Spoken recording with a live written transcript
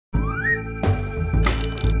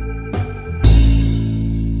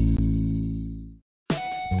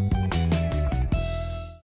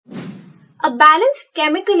A balanced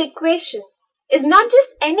chemical equation is not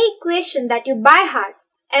just any equation that you by heart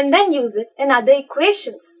and then use it in other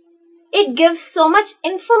equations. It gives so much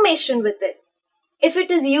information with it. If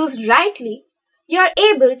it is used rightly, you are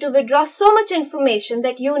able to withdraw so much information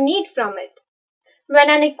that you need from it. When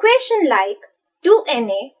an equation like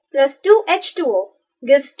 2Na plus 2H2O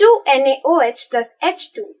gives 2NaOH plus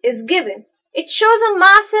H2 is given, it shows a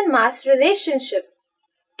mass and mass relationship.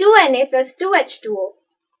 2Na plus 2H2O,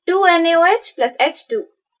 2NaOH plus H2.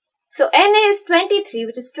 So Na is 23,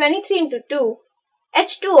 which is 23 into 2.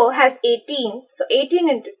 H2O has 18, so 18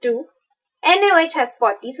 into 2. NaOH has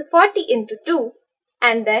 40, so 40 into 2.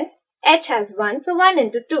 And then H has 1, so 1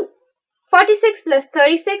 into 2. 46 plus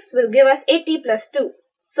 36 will give us 80 plus 2.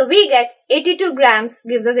 So we get 82 grams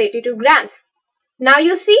gives us 82 grams. Now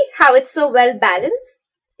you see how it's so well balanced?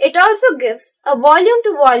 It also gives a volume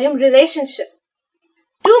to volume relationship.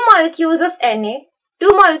 2 molecules of Na, 2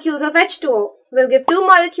 molecules of H2O will give 2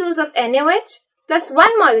 molecules of NaOH plus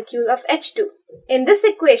 1 molecule of H2. In this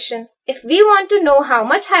equation, if we want to know how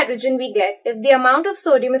much hydrogen we get if the amount of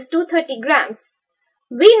sodium is 230 grams,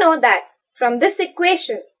 we know that from this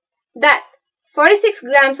equation that 46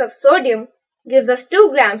 grams of sodium gives us 2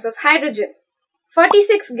 grams of hydrogen.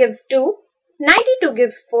 46 gives 2, 92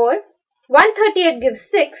 gives 4, 138 gives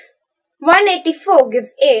 6, 184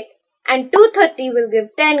 gives 8, and 230 will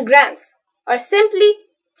give 10 grams. Or simply,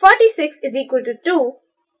 46 is equal to 2,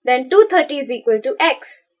 then 230 is equal to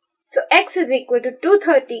x. So x is equal to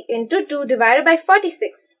 230 into 2 divided by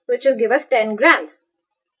 46, which will give us 10 grams.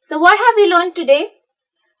 So what have we learned today?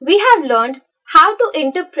 We have learned how to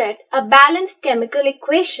interpret a balanced chemical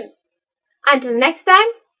equation. Until next time,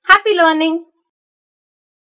 happy learning!